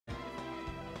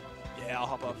Yeah, I'll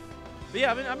hop off. But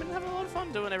yeah, I've been having a lot of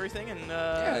fun doing everything and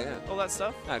all that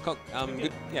stuff. No, good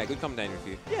commentating with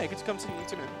you. Yeah, good to come to you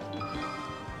too, man.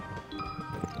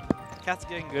 Kat's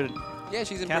getting good. Yeah,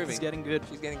 she's improving. Kat's getting good.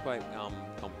 She's getting quite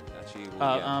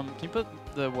can you put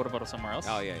the water bottle somewhere else?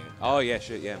 Oh yeah. Oh yeah,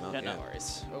 sure. Yeah, Mel. Yeah, no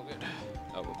worries. Oh good.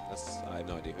 Oh, well, I have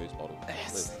no idea whose bottle.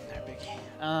 It's no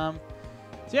biggie.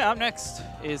 So yeah, up next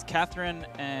is Katherine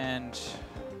and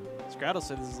Scraddles.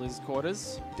 So this is Liz's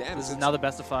quarters. Damn, this is another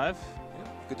best of 5.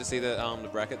 Yeah. Good to see the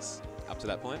brackets up to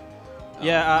that point.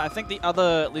 Yeah, I think the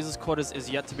other Liz's quarters is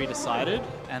yet to be decided,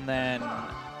 and then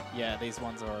yeah, these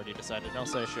ones are already decided.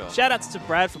 Also, shout outs to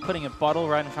Brad for putting a bottle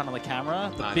right in front of the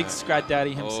camera. The big Scrad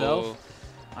Daddy himself. Oh.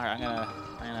 All right, I'm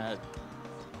gonna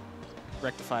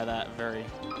rectify that very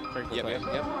quickly. Yep.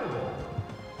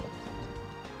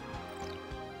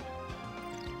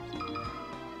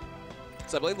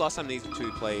 So I believe last time these two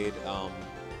played,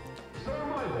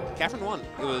 Katherine won.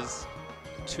 It was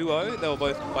 2-0. They were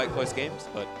both quite close games,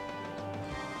 but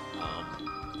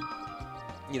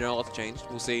you know, a lot's changed.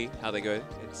 We'll see how they go.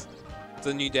 It's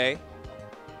a new day,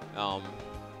 and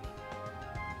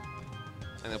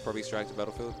they'll probably strike to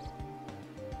Battlefield.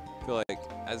 I feel like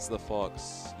as the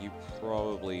Fox, you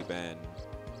probably ban.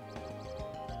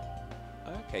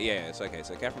 Okay, yeah, it's okay.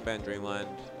 So Katherine banned Dreamland,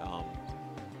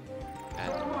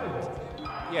 and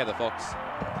yeah, the Fox.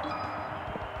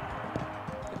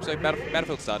 So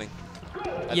Battlefield starting.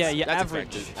 That's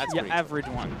average. That's average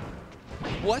one.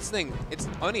 Well, that's the thing. It's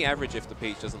only average if the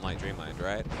Peach doesn't like Dreamland,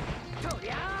 right?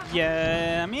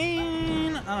 Yeah, I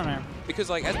mean, I don't know. Because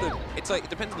like it's like it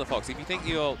depends on the Fox. If you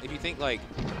think like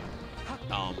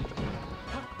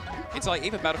it's like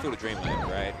either Battlefield or Dreamland,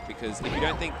 right? Because if you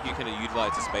don't think you can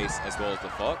utilize the space as well as the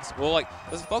Fox, well, like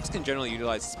the Fox can generally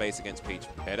utilize the space against Peach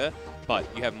better, but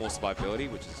you have more survivability,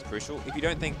 which is crucial. If you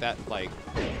don't think that like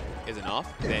is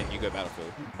enough, then you go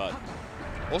Battlefield. But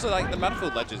also, like the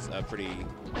Battlefield ledges are pretty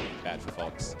bad for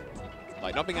Fox.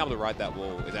 Like not being able to ride that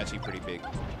wall is actually pretty big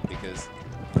because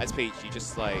as Peach, you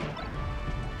just like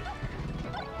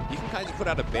you can kind of just put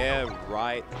out a bear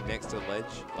right next to the ledge,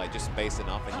 like just space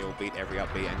enough, and you'll beat every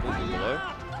up B angle from below.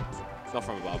 Not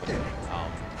from above, but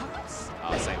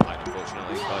same height,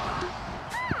 unfortunately. But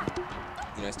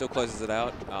you know, still closes it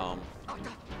out.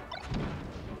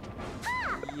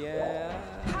 Yeah,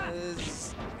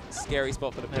 it's a scary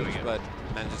spot for the Peach, but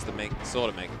manages to sort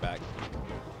of make it back.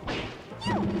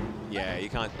 Yeah, you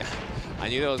can't. I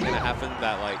knew that was going to happen.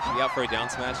 That like the up throw down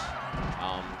smash,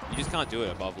 you just can't do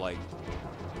it above like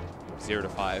 0 to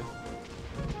 5.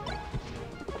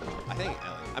 I think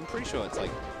I'm pretty sure it's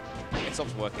like it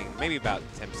stops working. Maybe about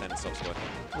 10% it stops working.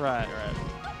 Right.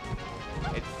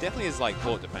 It definitely is like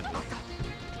port dependent.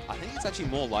 I think it's actually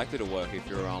more likely to work if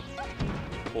you're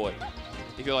port.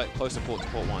 If you're like close to port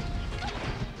 1,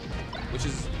 which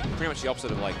is pretty much the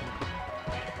opposite of like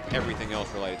everything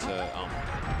else related to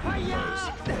those.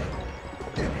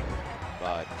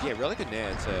 But yeah, really good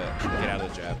nair to get out of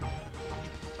the jab.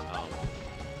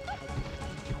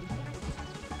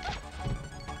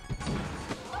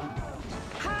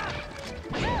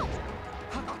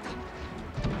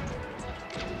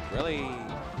 Really,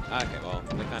 okay, well,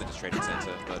 they kind of just traded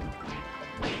center, but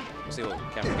we'll see what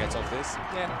Katherine gets off this.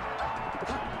 Yeah.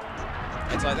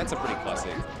 It's like, that's a pretty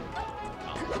classic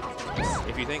choice.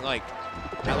 If you think like,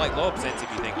 at like lower percents, if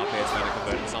you think up air is going to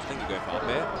convert into something, you go for up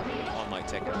air on like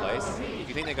tech in place. If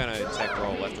you think they're going to tech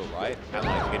roll left or right, at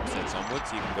like mid percents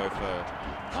onwards, you can go for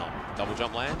double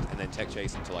jump land and then tech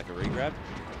chase into like a regrab.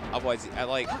 Otherwise, at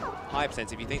like higher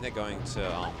percents, if you think they're going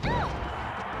to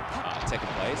tech in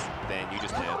place, then you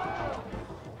just nair.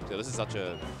 So this is such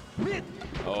a...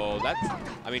 Oh, that's...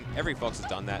 I mean, every Fox has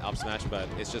done that up smash, but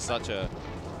it's just such a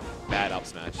bad up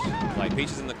smash. Like, Peach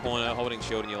is in the corner holding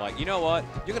shield, and you're like, you know what?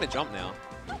 You're going to jump now.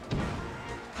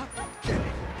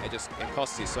 It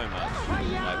costs you so much.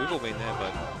 Like, we've all been there,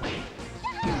 but...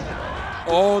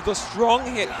 Oh, the strong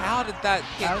hit. How did that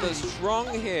hit the strong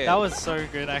hit? That was so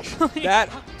good, actually. That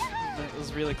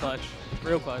was really clutch.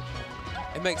 Real clutch.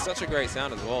 It makes such a great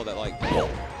sound as well that, like...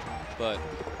 But...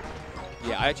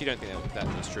 Yeah, I actually don't think that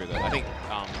was true, though. I think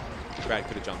Brad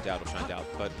could have jumped out or shined out,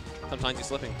 but sometimes you're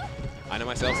slipping. I know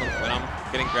myself, when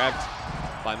I'm getting grabbed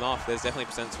by Moth, there's definitely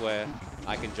percents where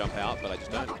I can jump out, but I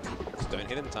just don't. Just don't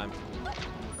hit in time.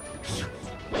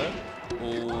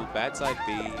 Ooh, bad side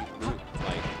B.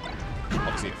 Like,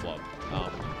 obviously it flopped.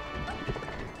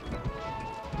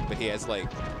 But he has, like,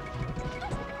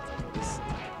 this...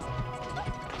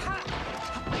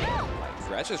 Like,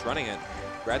 Brad's just running it.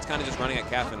 Brad's kind of just running at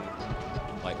Kath and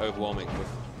like overwhelming with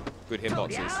good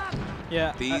hitboxes.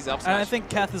 Yeah, these up I think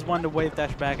Kath is one to wave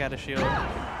dash back out of shield.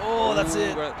 Oh, that's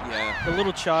it. Yeah. The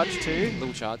little charge too.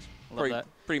 Little charge. Love that.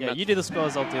 Pretty yeah, you do the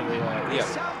scores, I'll do the... yeah.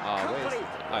 Where's... Oh,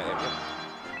 there we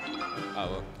go. Oh,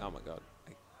 well, oh my god.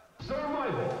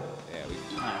 Yeah, we...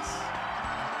 Nice.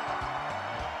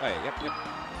 Oh, yeah, yep.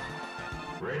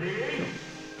 Ready?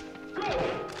 Go!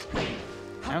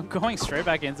 I'm going straight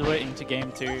back into it, into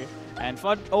game 2. And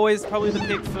FUD always probably the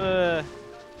pick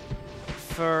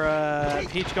for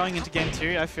Peach going into game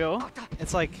 2, I feel.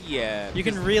 It's like, yeah, you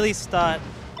can really start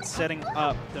setting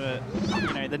up the,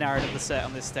 the narrative of the set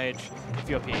on this stage if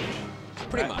you're Peach.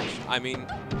 Pretty much. I mean,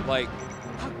 like,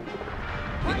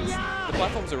 the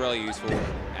platforms are really useful,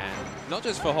 and not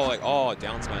just for whole, like,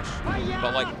 down smash,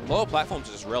 but, like, lower platforms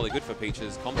are just really good for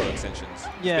Peach's combo extensions.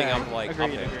 Yeah, being able to, like,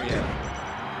 agreed.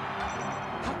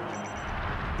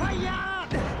 Yeah.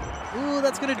 Ooh,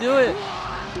 that's going to do it.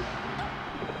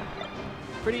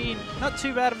 Pretty, not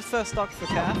too bad of a first stock for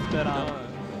Kath, but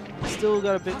still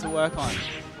got a bit to work on.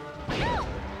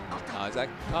 Is that,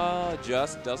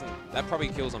 just doesn't, that probably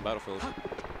kills on Battlefield.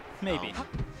 Maybe.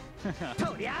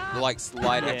 Like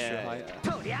slide extra height.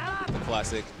 Yeah. The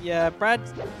classic. Yeah, Brad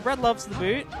loves the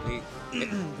boot.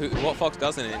 What Fox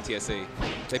doesn't in NTSC,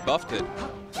 they buffed it.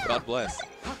 God bless.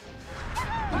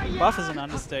 Buff is an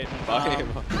understatement.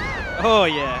 Oh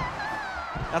yeah,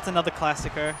 that's another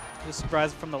classicer. Just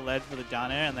rise from the ledge with a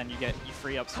down air, and then you get your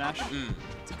free up smash.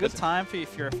 It's a good time for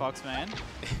if you're a Fox man.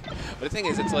 But the thing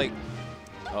is, it's like,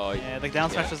 yeah, the down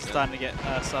smashes are starting to get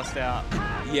sussed out.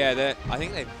 Yeah, I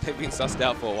think they've been sussed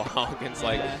out for a while against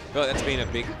like, well, that's been a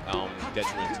big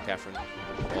detriment to Katherine.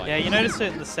 Like, yeah, you noticed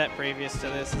it in the set previous to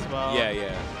this as well.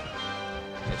 Yeah.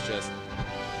 It's just.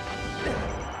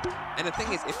 And the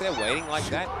thing is, if they're waiting like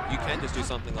that, you can just do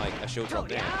something like a shield drop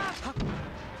down.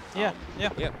 Yeah.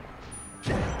 Yep.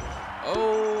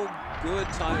 Oh, good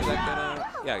time. Is that gonna?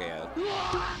 Yeah.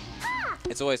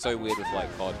 It's always so weird with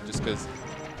like COD, just because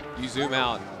you zoom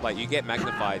out, like you get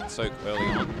magnified so early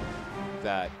on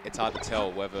that it's hard to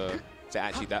tell whether they're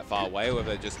actually that far away or whether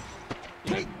they're just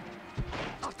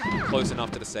close enough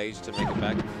to the stage to make it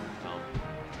back.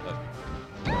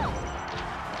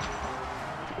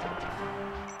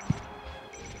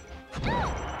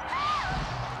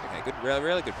 Okay,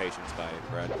 really good patience by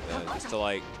Brad, just to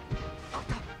like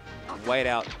wait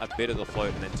out a bit of the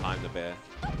float and then time the bear.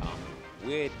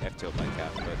 Weird F tilt by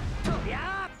Cap, but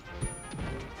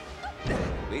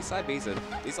these side Bs are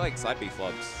like side B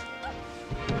flops.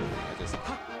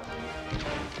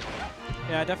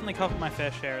 Yeah, I definitely covered my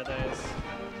fair share of those.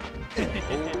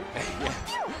 Yeah.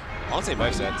 Honestly,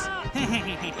 both sets.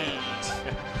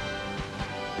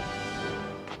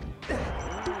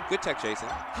 Good tech chasing.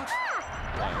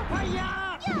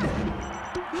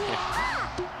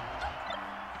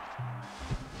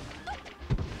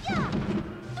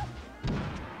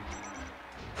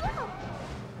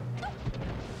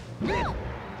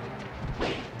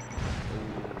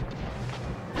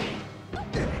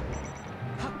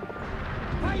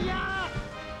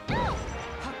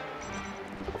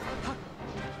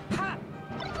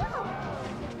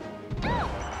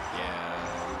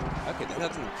 Okay, that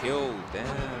doesn't kill. Damn.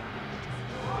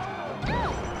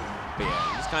 But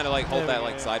yeah, just kind of like hold that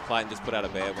like side plat and just put out a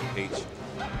bear when Peach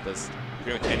does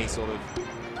pretty much any sort of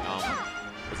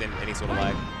is in any sort of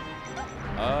lag.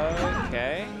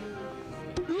 Okay.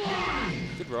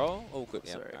 Good roll. Oh, good.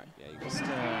 Yeah. Sorry. Right. Yeah, you Just,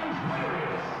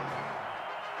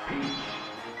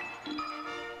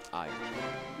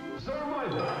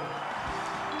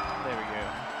 there we go.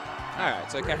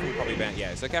 Alright, so Katherine probably banned.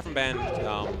 Yeah, so Katherine banned.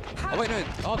 Oh, wait, no.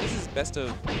 Oh, this is best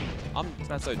of. I'm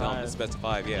so dumb. This is best of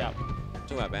 5, yeah.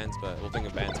 Talking about bans, but we'll think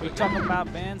of bans. We're talking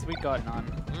about bans, we got none.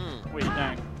 We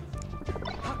don't.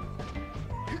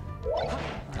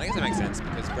 I guess it makes sense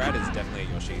because Brad is definitely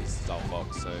a Yoshi's style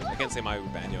Fox, so against him I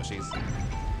would ban Yoshi's.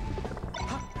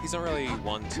 He's not really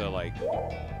one to like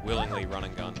willingly run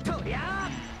and gun.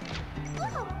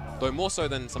 Though more so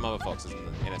than some other Foxes in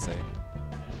the NSA.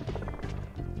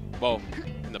 Well,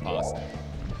 in the past.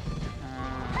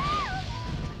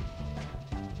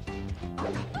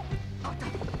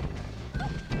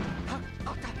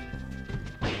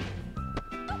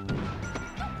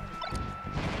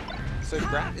 So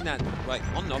Brad in that, like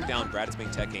on knockdown, Brad has been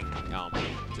teching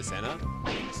to center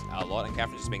a lot, and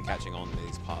Katherine's just been catching on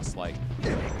these past like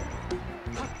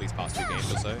these past 2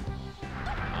 games or so.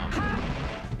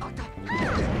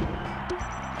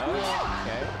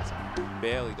 Okay,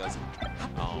 barely does it.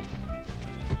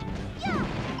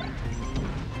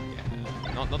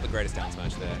 Yeah, not the greatest down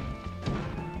smash there.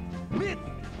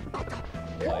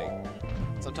 Like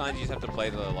sometimes you just have to play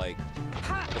the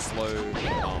slow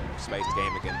spaced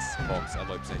game against Fox at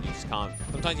low percent. You just can't.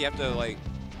 Sometimes you have to like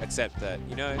accept that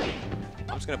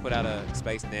I'm just going to put out a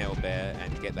space nail bear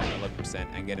and get that 11%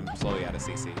 and get him slowly out of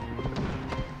CC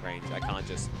range. I can't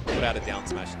just put out a down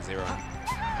smash and 0.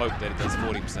 Hope that it does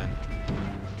 40%.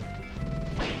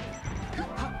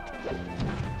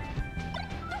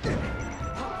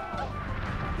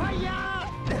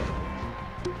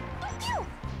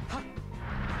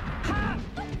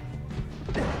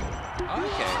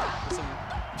 Okay, some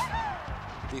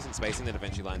decent spacing that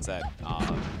eventually lands that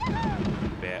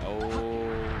bear. Oh.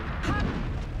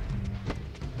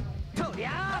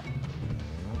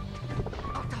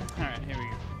 Alright, here we go.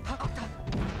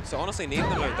 So honestly, neither of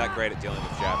them are that great at dealing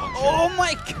with jab on Oh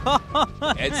my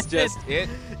god! It's just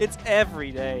It's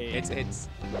every day. It's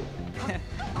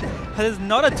There's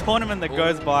not a tournament that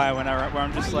goes by where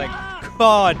I'm just like,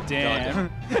 God damn.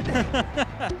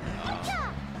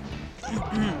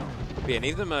 Yeah,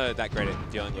 neither of them are that great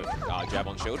at dealing with jab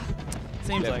on shield.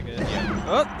 Seems like it. Yeah.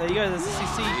 Oh, there you go. There's the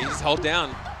CC. You just hold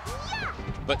down.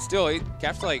 But still,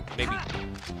 Cap's like maybe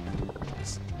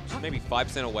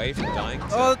 5% away from dying.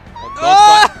 So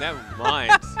never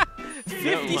mind.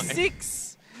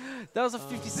 56. That was a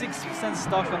 56%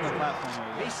 stock on the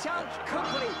platform. Mission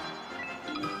complete.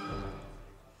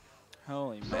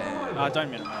 Holy man. Oh,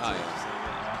 don't minimize. Oh, Yeah.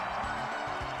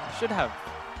 Should have.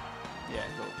 Yeah,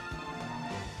 cool.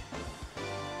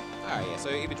 Alright, yeah, so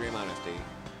either Dreamline or FD.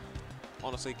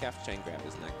 Honestly, Caf chain grab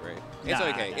isn't that great. It's Nah,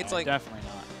 okay. no, It's like definitely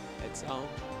not. it's but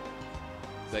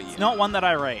yeah. It's not one that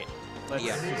I rate. Let's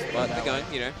Yeah, just put but it that again,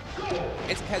 way. you know,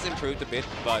 it has improved a bit,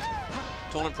 but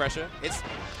tournament pressure. The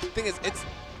thing is,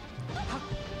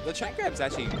 the chain grab's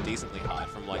actually decently hard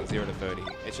from like 0 to 30.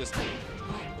 It's just,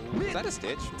 is that a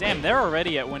stitch? Damn, they're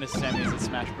already at winners semis at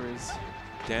Smash Bros.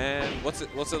 Damn, what's it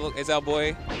look? Is our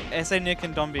boy? SA Nick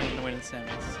and Domby in the winners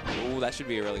semis. Ooh, that should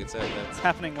be a really good set. It's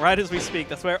happening right as we speak.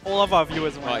 That's where all of our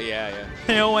viewers went. Oh yeah.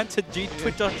 They all went to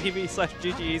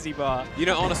twitch.tv/GGEasyBar. You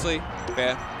know, honestly,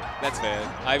 fair. That's fair.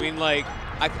 I mean, like,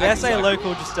 The SA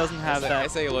local just doesn't have that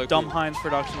SA local. Dom Hines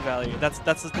production value. That's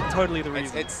totally the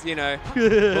reason. It's you know,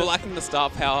 we're lacking the star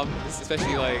power,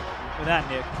 especially like Without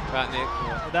Nick. about Nick.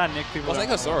 Yeah. Without Nick, people. I think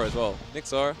don't Sora as well. Nick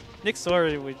Sora. Nick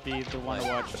Sora would be the one to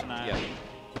watch tonight. Yeah.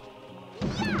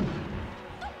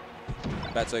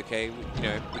 That's okay. You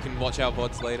know, we can watch our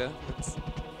VODs later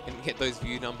and get those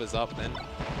view numbers up then.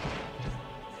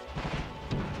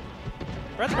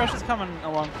 Brad's Rush is coming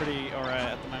along pretty alright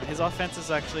at the moment. His offense has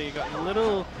actually got a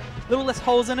little less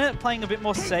holes in it, playing a bit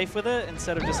more safe with it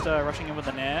instead of just rushing in with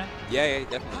an air. Yeah,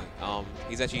 definitely.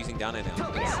 He's actually using down air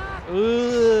now.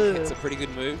 It's a pretty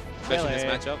good move, especially in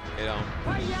this matchup.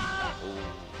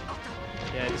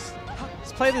 Yeah, just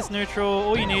play this neutral.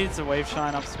 All you need is a wave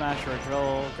shine up smash or a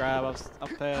drill grab up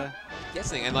there.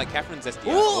 Yes, and like Katherine's SDR.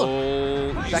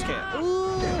 Ooh! Back air.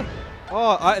 Ooh!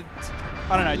 Oh, I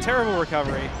don't know. Terrible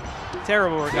recovery.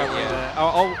 Terrible recovery there.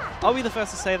 I'll be the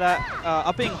first to say that.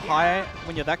 Up being high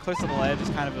when you're that close to the ledge is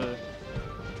kind of a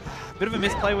bit of a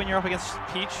misplay when you're up against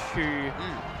Peach, who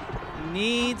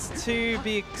needs to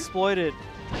be exploited.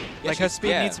 Yeah, like her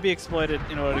speed needs to be exploited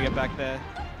in order to get back there.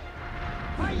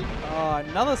 Oh,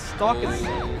 another stock could be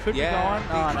going.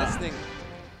 Oh, That's no. the thing.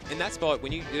 In that spot,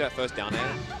 when you do that first down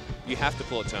air, you have to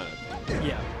pull a turnip.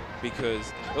 Yeah.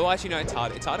 Because, well, actually, no, it's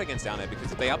hard. It's hard against down air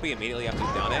because if they up immediately after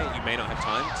the down air, you may not have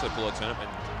time to pull a turnip.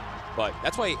 But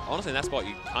that's why, honestly, in that spot,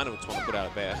 you kind of want to put out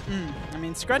a bear. I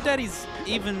mean, Scrad Daddy's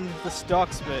even the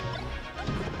stocks, but...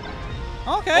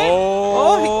 Okay.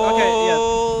 Okay,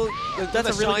 yeah. That's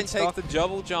a really good stock. Take the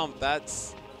double jump.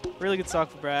 That's... Really good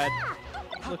stock for Brad.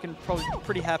 Looking probably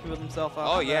pretty happy with himself after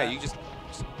Oh, yeah, that. you just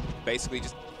basically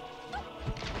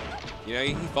you know,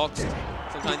 he foxed.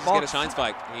 Sometimes you just get a shine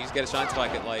spike, and you just get a shine spike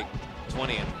at like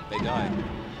 20 and they die.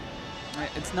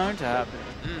 It's known to happen.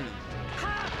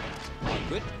 Oh,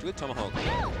 good tomahawk.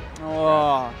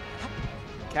 Oh.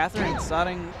 Katherine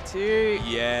starting to...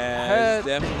 Yeah,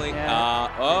 definitely.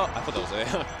 Yeah. Oh, I thought that was there.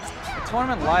 The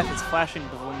tournament life is flashing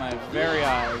before my very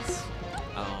eyes.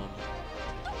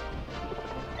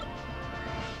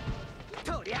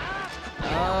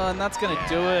 Oh, and that's going to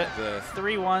do it.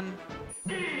 3-1.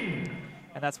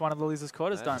 And that's one of the losers'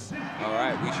 quarters done. All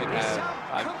right, we should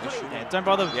have... Yeah, don't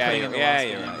bother putting in the last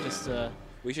game. Right. Just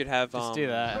we should have... do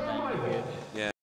that and then you're good. Yeah.